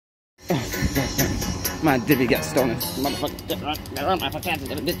My divvy got stolen. Motherfucker, get run my fucking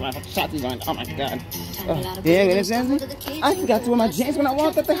shot these on. Oh my god. Yeah, what it says me? I forgot to wear my jeans when I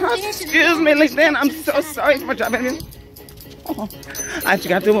walked up the house. Excuse me, listen, I'm so sorry for dropping it. Oh, I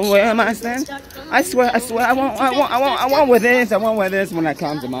forgot to wear my stand. I swear, I won't wear this. I won't wear this when I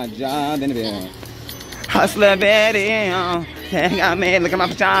come to my job. Hustler video, hang out man, look at my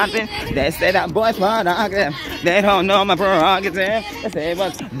shopping. They say that boy productive. They don't know my prerogative. They say it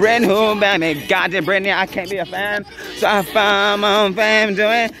was brand new, baby. Goddamn Britney, I can't be a fan. So I found my own fame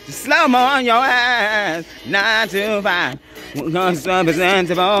doing slow-mo on your ass. 9 to 5. We're gonna represent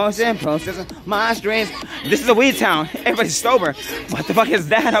devotion, processing my streets. This is a weed town. Everybody's sober. What the fuck is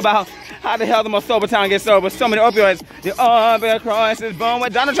that about? How the hell the most sober town gets sober? So many opioids. The opioid crisis born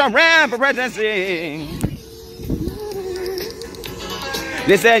when Donald Trump ran for presidency.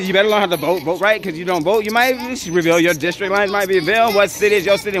 They said you better learn how to vote right, because you don't vote, you might reveal your district lines, might reveal what city is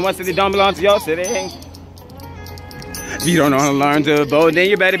your city and what city don't belong to your city. If you don't know how to learn to vote, then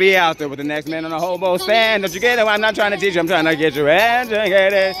you better be out there with the next man on a hobo stand. Don't you get it? Well, I'm not trying to teach you, I'm trying to get you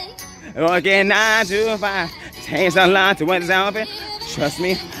educated. Working 9 to 5, takes a lot to wear this outfit. Trust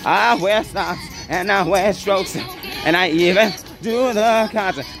me, I wear socks and I wear strokes, and I even do the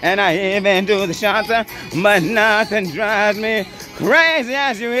concert, and I even do the shots, but nothing drives me crazy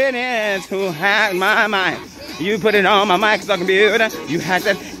as you idiots who hack my mind. You put it on my Microsoft computer, you hacked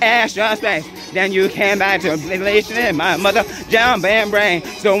that extra space, then you came back to relation in my mother jumping brain.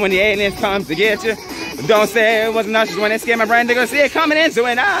 So when the aliens come to get you, don't say it wasn't us when they scare my brain. They're gonna see it coming into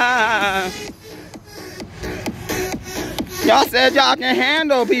it. Y'all said y'all can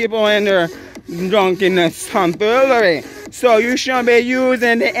handle people in their drunkenness, tomfoolery. So you shouldn't be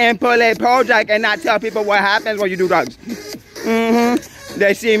using the Impulate project and not tell people what happens when you do drugs.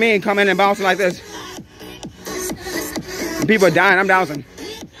 They see me coming and bouncing like this. People are dying, I'm bouncing.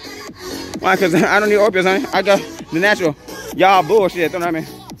 Why? Because I don't need opiates, honey. I got the natural. Y'all bullshit, don't know what I mean?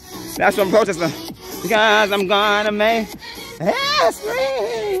 That's what I'm protesting. Because I'm gonna make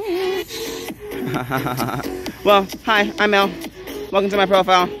history. Well, hi, I'm Mel. Welcome to my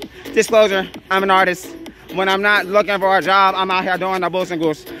profile. Disclosure, I'm an artist. When I'm not looking for a job, I'm out here doing the bullshit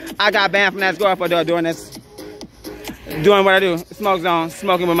goose. I got banned from that girl for doing this. Doing what I do. Smoke zone,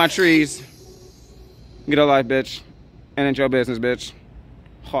 smoking with my trees. Get a life, bitch. And enjoy business, bitch.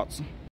 Hot.